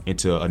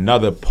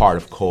another part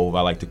of Cove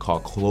I like to call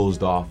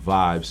closed off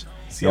vibes.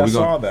 See, I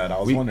saw that. I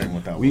was wondering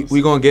what that was.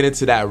 We're gonna get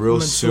into that real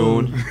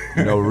soon.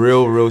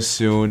 real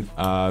soon.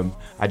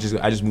 I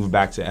just moved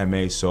back to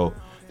MA, so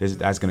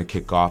that's gonna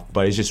kick off.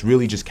 But it's just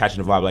really just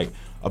catching the vibe. Like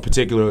a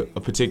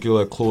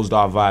particular closed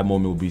off vibe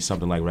moment would be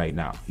something like right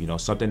now.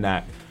 Something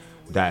that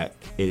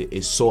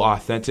is so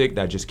authentic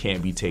that just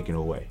can't be taken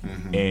away.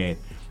 Mm-hmm. And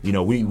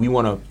we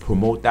want to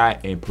promote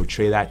that and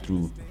portray that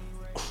through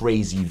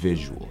crazy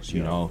visuals.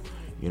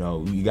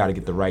 We got to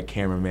get the right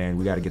cameraman.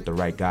 We got to get the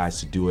right guys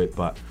to do it.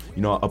 But,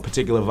 a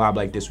particular vibe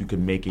like this, we could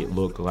make it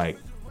look like,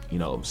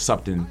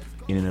 something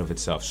in and of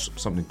itself,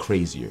 something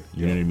crazier.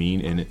 You know what I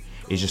mean? And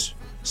it's just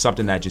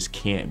something that just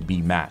can't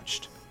be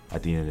matched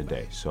at the end of the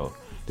day. So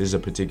this is a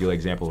particular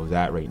example of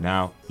that right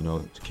now,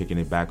 kicking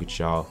it back with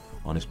y'all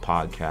on this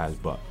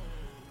podcast. But,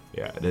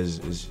 yeah, it's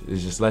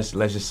just let's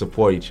just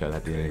support each other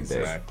at the end of the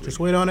day. Just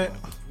wait on it.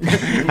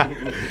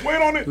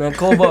 Wait on it. Man,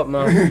 Cove up,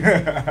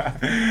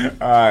 man.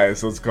 All right,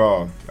 so it's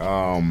called.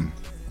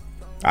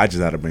 I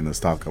just had to bring this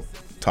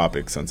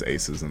topic since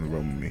Ace is in the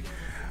room with me.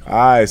 All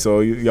right,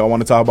 so y'all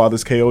want to talk about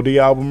this KOD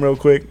album real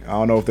quick? I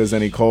don't know if there's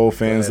any Cole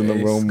fans in the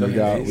room.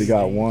 We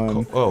got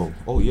one.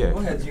 Oh yeah. Go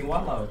ahead, G.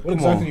 What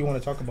exactly do you want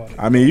to talk about?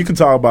 I mean, you can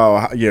talk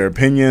about your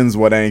opinions,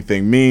 what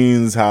anything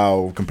means,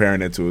 how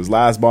comparing it to his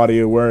last body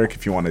of work.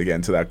 If you want to get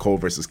into that Cole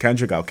versus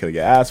Kendrick, I'll kill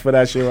your ass for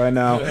that shit right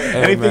now.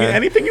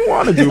 Anything you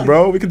want to do,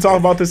 bro. We can talk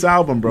about this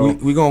album, bro.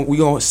 We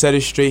gonna set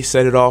it straight,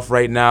 set it off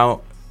right now.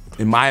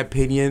 In my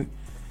opinion,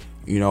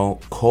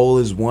 Cole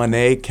is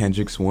 1A,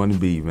 Kendrick's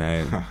 1B,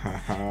 man.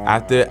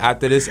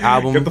 After this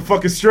album, get the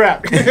fucking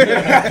strap.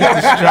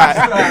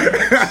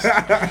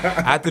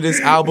 After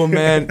this album,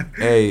 man,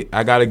 hey,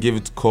 I gotta give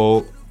it to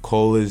Cole.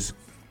 Cole is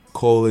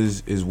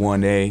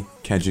 1A.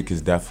 Kendrick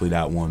is definitely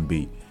that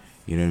 1B.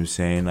 You know what I'm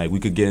saying? Like, we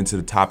could get into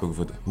the topic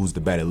of who's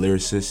the better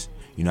lyricist.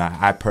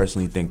 I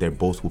personally think they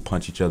both will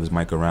punch each other's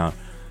mic around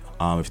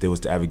if they was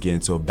to ever get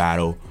into a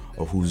battle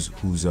of who's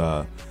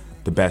the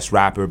best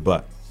rapper,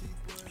 but.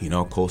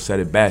 Cole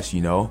said it best,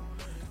 he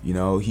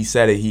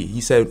said it.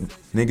 He said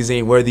niggas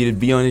ain't worthy to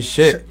be on his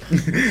shit.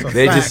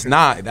 They just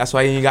not. That's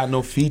why he ain't got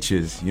no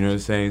features. You know what I'm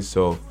saying?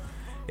 So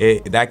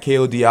that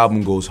KOD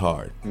album goes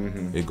hard.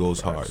 Mm-hmm. It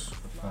goes hard.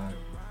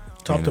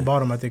 Top to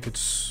bottom, I think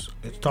it's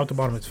top to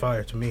bottom, it's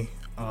fire to me.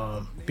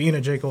 Being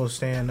a J. Cole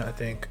stan, I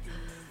think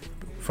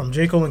from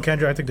J. Cole and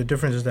Kendrick, I think the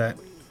difference is that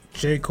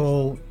J.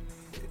 Cole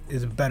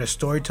is a better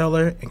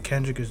storyteller and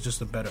Kendrick is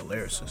just a better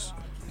lyricist.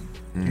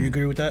 Do you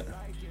agree with that?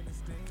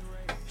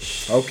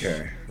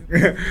 Okay.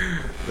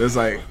 There's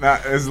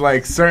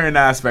like certain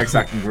aspects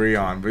I can agree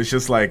on, but it's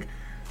just like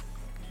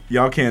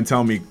y'all can't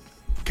tell me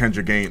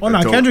Kendrick ain't a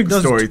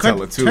dope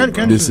storyteller too.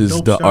 This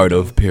is the art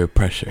of peer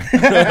pressure.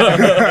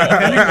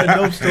 Kendrick's a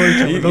dope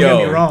storyteller. Don't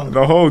get me wrong.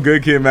 The whole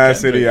Good Kid, Mad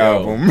City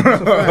album.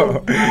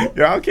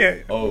 Y'all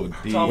can't.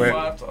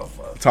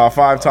 Top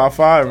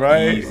five,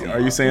 right? Easy. Are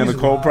you saying the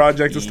Cole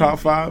Project is top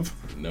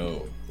 5?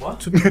 No.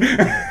 What? You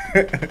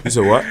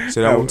said what?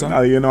 Say that one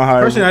time. You know how.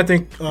 Personally, I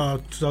think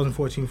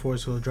 2014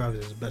 Forest Hill Drive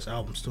is his best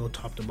album, still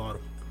top to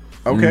bottom.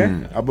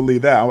 Okay, I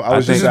believe that.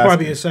 This is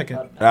probably his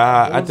second.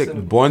 I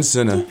think Born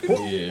Sinner.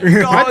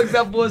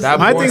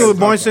 My thing with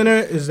Born Sinner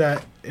is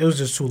that it was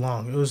just too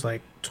long. It was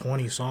like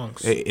 20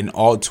 songs. In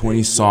all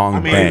 20 song I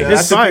mean, bang.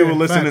 that's if you were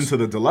listening to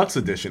the deluxe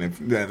edition.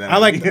 I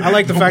like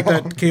the fact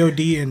that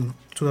KOD in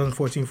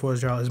 2014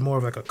 Forest Drive is more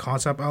of like a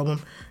concept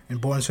album,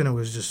 and Born Sinner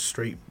was just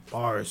straight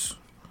bars.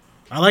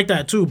 I like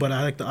that too, but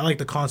I like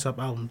the concept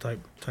album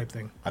type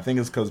thing. I think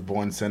it's because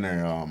Born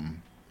Sinner,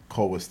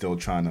 Cole was still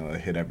trying to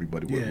hit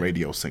everybody with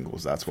radio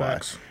singles. That's why.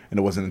 Facts. And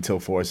it wasn't until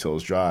Forest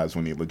Hills Drives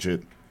when he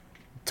legit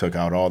took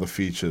out all the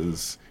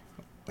features.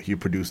 He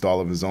produced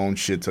all of his own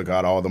shit, took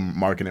out all the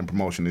marketing and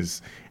promotion,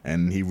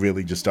 and he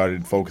really just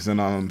started focusing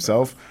on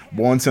himself.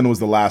 Born Sinner was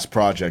the last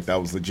project that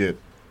was legit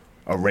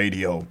a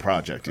radio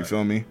project. You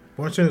feel me?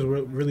 Born Sinner is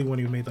really when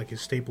he made like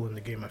his staple in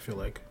the game. I feel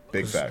like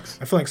big facts.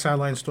 I feel like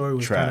Sideline Story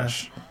was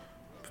trash.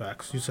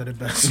 Facts. You said it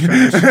best.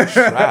 Trash.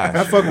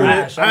 I fuck with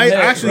it. I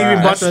actually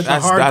even bought the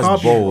hard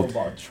copy. Bold.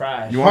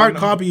 Hard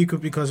copy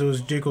because it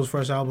was J. Cole's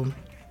first album,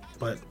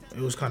 but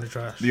it was kind of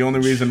trash. The only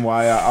reason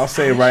why I'll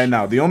say it right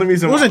now. The only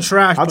reason it wasn't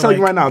trash. I'll tell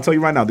you right now.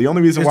 The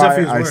only reason why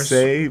I worse.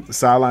 say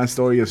Sideline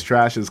Story is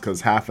trash is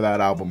because half of that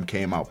album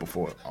came out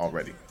before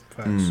already.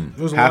 It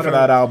was half of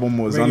that album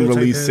was radio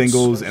unreleased type hits.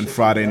 singles and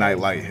Friday Night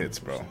Light hits,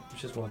 bro.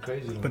 Just going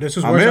crazy. But this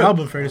is I'm worst hit.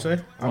 album, fair to say.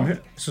 I'm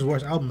hit. This is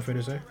worst album, fair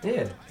to say.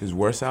 Yeah. His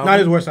worst album? Not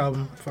his worst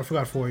album. I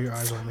forgot For Your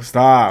Eyes Only.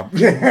 Stop.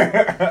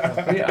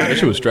 That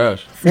shit was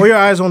trash. For Your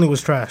Eyes Only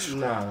was trash.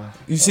 Nah.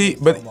 You see,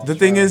 but the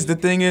thing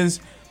is,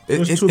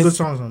 There's two good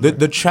songs on the, there.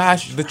 the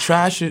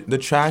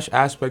trash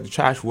aspect, the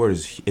trash word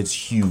it's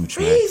huge,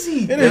 man.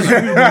 Crazy. It is.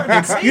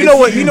 You know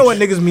what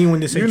niggas mean when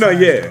they say trash,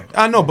 yeah.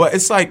 I know, but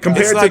it's like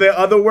Compared it's to like, their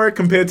other work,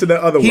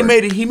 he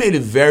made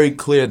it very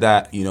clear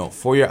that, you know,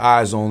 For Your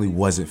Eyes Only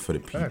wasn't for the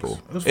people.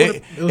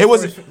 It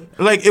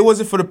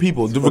wasn't for the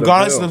people.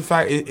 Regardless of the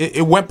fact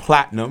it went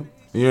platinum.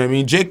 You know what I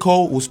mean? J.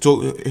 Cole will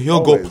still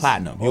he'll go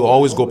platinum. He'll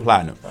always go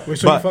platinum. Wait,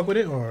 so you fuck with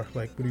it or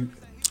like what do you?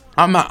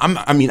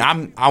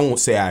 I won't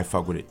say I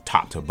fuck with it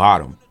top to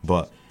bottom,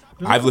 but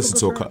I've listened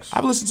to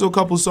a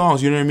couple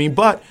songs, you know what I mean?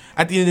 But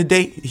at the end of the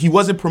day, he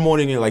wasn't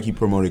promoting it like he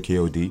promoted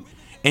KOD.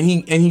 And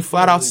he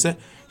flat out said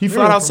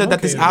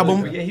that this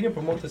album. Yeah, he didn't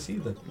promote this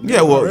either.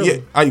 Yeah, well, yeah,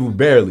 I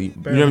barely. You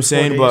know what I'm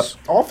saying? But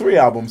all 3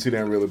 albums he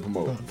didn't really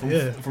promote.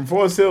 From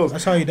Forest Hills.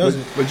 That's how he does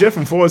it. Legit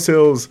from Forest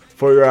Hills,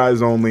 For Your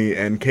Eyes Only,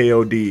 and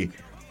KOD.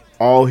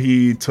 All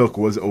he took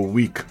was a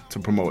week to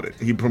promote it.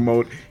 He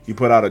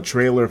put out a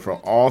trailer for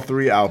all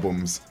 3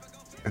 albums,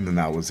 and then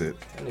that was it.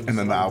 And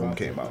then the album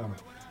came out.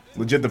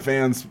 Legit, the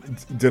fans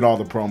did all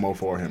the promo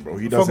for him, bro.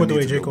 He doesn't. Fuck with the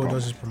way need to J. do Cole promo.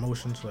 does his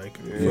promotions. Like,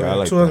 Yeah, I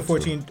like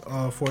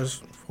 2014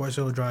 Forest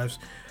Hill Drives.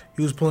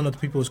 He was pulling up to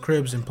people's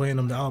cribs and playing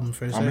them the album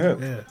for his I'm head.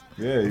 hip.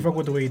 Yeah. Yeah, I fuck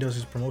with the way he does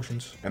his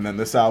promotions. And then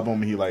this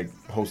album, he like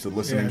hosted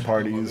listening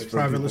parties, for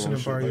private people listening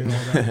and shit parties like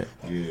and all that.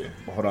 Yeah.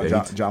 But hold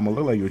on, John,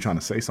 look like you were trying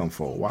to say something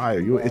for a while.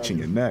 You were itching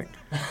your neck.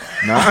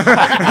 Nah.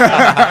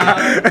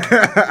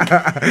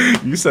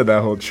 You said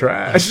that whole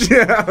trash.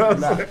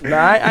 Nah,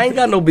 I ain't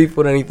got no beef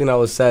with anything that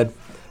was said.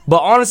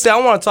 But honestly, I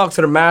want to talk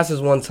to the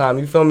masses one time.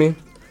 You feel me?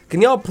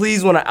 Can y'all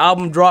please, when an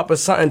album drop or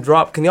something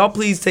drop, can y'all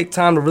please take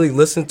time to really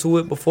listen to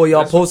it before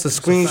y'all post a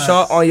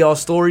screenshot on y'all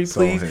story,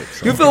 please?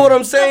 You feel what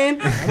I'm saying?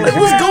 Like,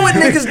 what's going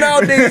niggas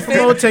nowadays,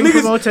 fam?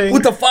 Niggas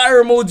with the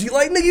fire emoji.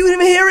 Like, nigga, you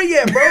didn't even hear it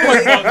yet, bro.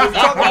 Like,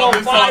 talking about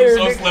fire,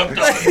 nigga.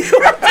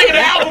 Nigga, the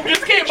album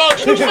just came out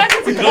 2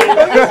 seconds ago.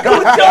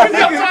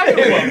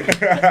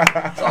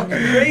 Talking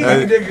crazy,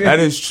 nigga. that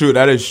is true.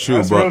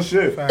 That's but real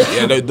shit.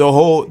 yeah, the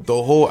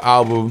whole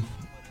album,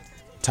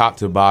 top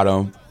to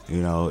bottom,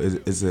 you know,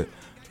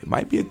 it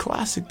might be a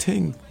classic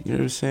thing. You know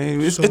what I'm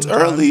saying? It's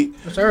early.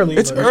 It's early.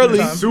 It's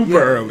early.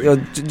 Super early. Yo,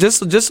 just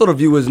so the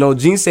viewers know,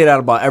 Gene say that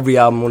about every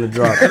album when it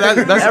drops.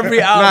 That's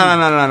every album.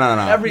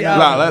 No. Every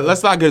album.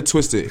 Let's not get it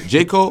twisted.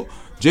 J. Cole,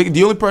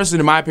 the only person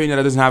in my opinion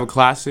that doesn't have a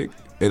classic,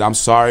 and I'm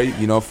sorry,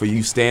 you know, for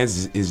you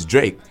stans, is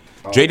Drake.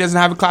 Drake doesn't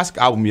have a classic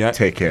album yet.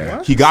 Take Care.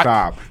 What?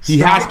 He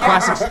has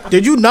classics.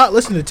 Did you not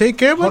listen to Take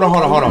Care? Hold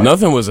on.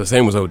 Nothing was the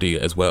same as OD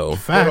as well.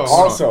 Facts.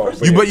 Also,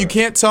 But you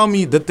can't tell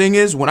me. The thing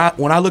is, when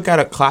I look at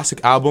a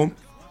classic album,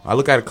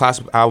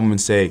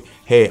 and say,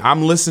 hey,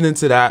 I'm listening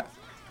to that.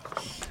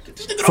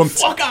 From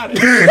fuck out of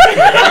here.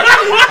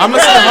 I'm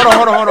listening.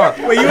 Hold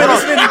on. Wait, you were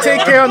listening to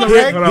Take Care on the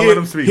reg? Hold on, let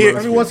him speak.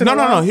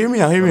 No. Hear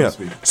me out.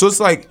 So it's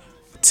like,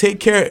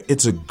 Take Care.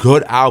 It's a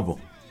good album,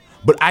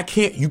 but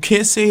you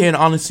can't sit here and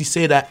honestly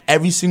say that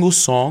every single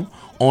song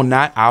on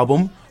that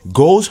album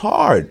goes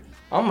hard.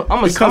 I'm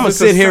gonna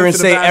sit here and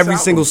say every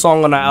single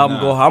song on that album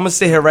go hard. I'm gonna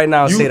sit here right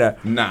now and say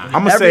that. Nah.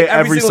 I'm gonna say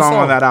every single song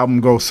on that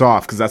album goes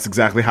soft because that's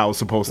exactly how it's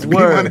supposed to be.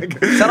 Word. My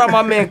nigga. Shout out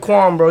my man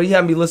Quan, bro. He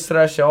had me listen to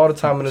that shit all the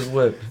time in his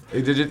whip.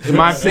 In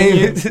my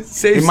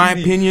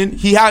opinion,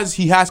 he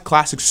has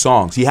classic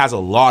songs. He has a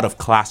lot of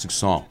classic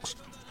songs.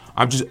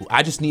 I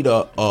just need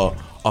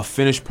a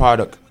finished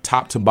product,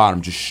 top to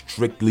bottom,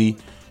 strictly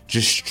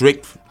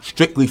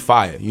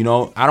fire. You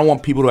know, I don't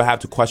want people to have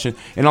to question.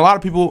 And a lot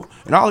of people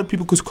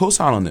could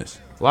co-sign on this.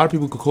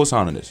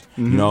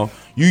 You know,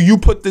 you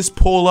put this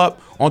poll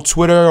up on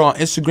Twitter or on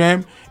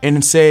Instagram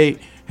and say,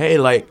 hey,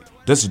 like,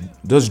 does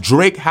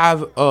Drake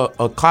have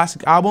a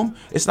classic album?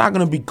 It's not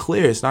gonna be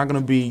clear. It's not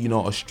gonna be, you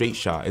know, a straight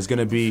shot. It's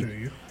gonna be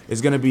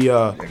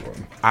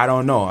I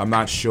don't know. I'm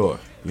not sure.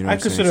 You know, I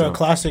consider a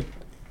classic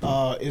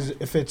is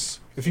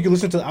if you can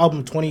listen to the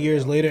album 20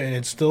 years later and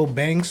it still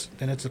bangs,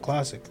 then it's a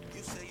classic.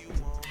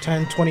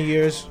 10, 20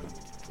 years.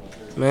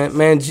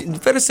 Man,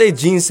 better say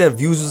Gene said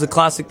Views was a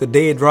classic the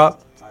day it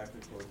dropped.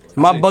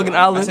 Am I bugging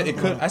Allen?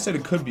 I said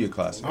it could be a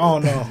classic. Oh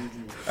no.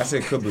 I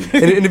said it could be.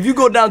 And if you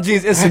go down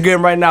Gene's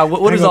Instagram right now,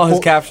 what is all his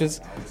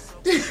captions?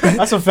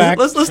 That's a fact.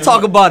 Let's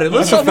talk about it.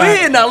 We're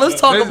here now. Let's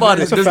talk about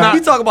it. We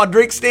talk about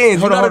Drake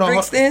stands. You not a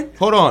Drake stand?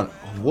 Hold on.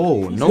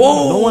 Whoa.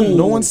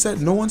 No one said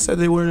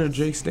they were in a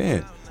Drake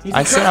stand.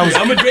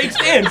 I'm a Drake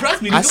stan.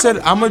 Trust me. I said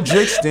I'm a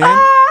Drake stan.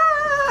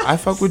 I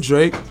fuck with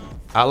Drake.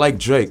 I like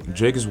Drake.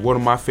 Drake is one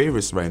of my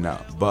favorites right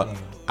now. But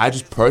I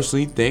just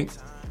personally think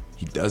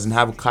he doesn't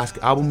have a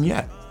classic album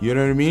yet. You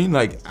know what I mean?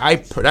 Like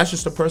that's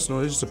just a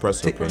personal. It's just a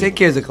personal opinion. Take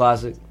Care is a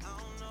classic.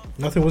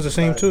 Nothing was the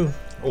same too.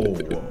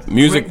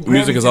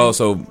 Music is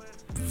also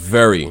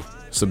very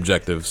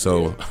subjective.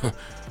 So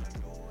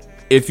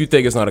if you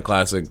think it's not a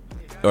classic,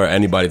 or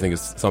anybody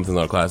thinks something's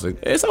not a classic,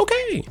 it's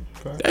okay.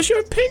 That's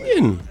your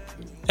opinion.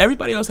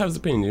 Everybody else has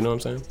an opinion. You know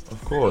what I'm saying?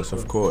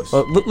 Of course.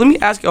 Let me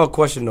ask y'all a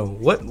question though.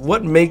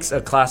 What makes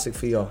a classic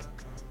for y'all?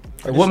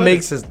 Like, what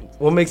makes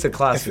a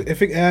classic?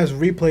 If it has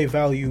replay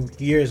value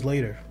years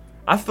later.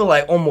 I feel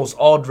like almost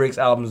all Drake's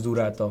albums do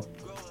that though.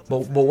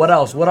 But what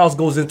else? What else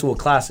goes into a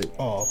classic?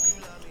 Oh,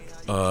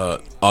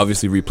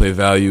 Obviously, replay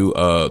value,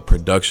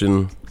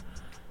 production.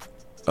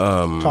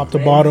 Top to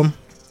bottom.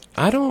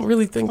 I don't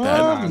really think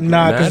that.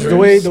 Nah, because the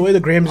way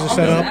the Grammys are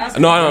set up.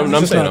 No, I'm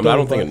just saying not I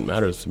don't dope, think it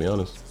matters, to be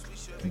honest.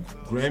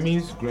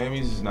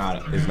 Grammys is not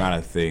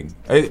a thing.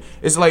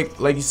 It's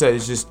like you said.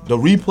 It's just the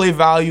replay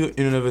value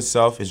in and of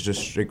itself is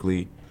just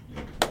strictly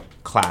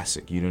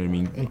classic. You know what I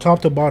mean? And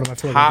top to bottom, I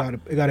feel like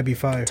it gotta be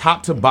fire.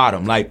 Top to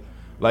bottom, like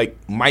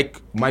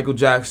Michael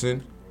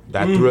Jackson,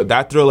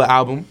 that Thriller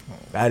album,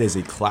 that is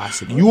a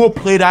classic. You will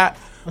play that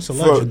That's a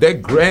for legend. their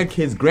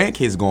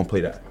grandkids gonna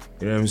play that.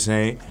 You know what I'm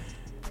saying?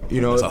 You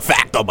know, It's a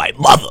fact of my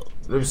mother. You know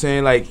what I'm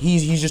saying? Like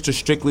he's just a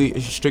strict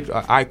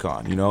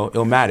icon. You know,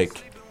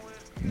 Illmatic,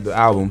 the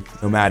album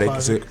Illmatic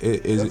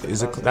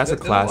that's a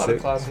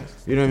classic.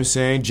 You know what I'm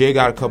saying? Jay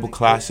got a couple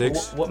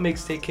classics. What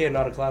makes Take Care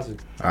not a classic?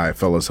 All right,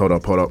 fellas, hold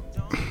up.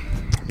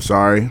 I'm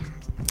sorry.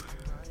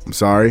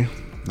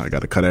 I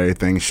got to cut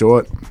everything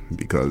short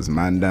because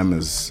Mandem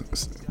is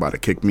about to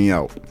kick me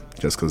out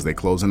just because they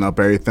closing up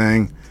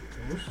everything.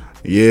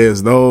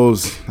 Yes,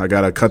 those. I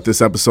got to cut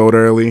this episode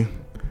early.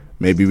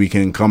 Maybe we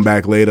can come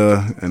back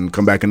later and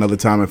come back another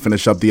time and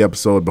finish up the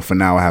episode. But for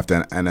now, I have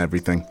to end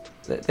everything.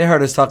 They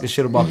heard us talking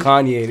shit about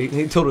Kanye.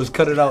 They told us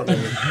cut it out.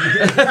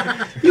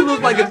 You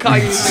look like a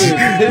Kanye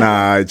fan. Nah,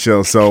 all right,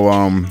 chill. So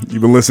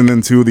you've been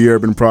listening to The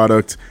Urban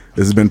Product.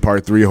 This has been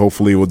part 3.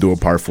 Hopefully we'll do a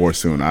part 4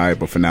 soon. All right,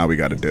 but for now we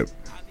got to dip.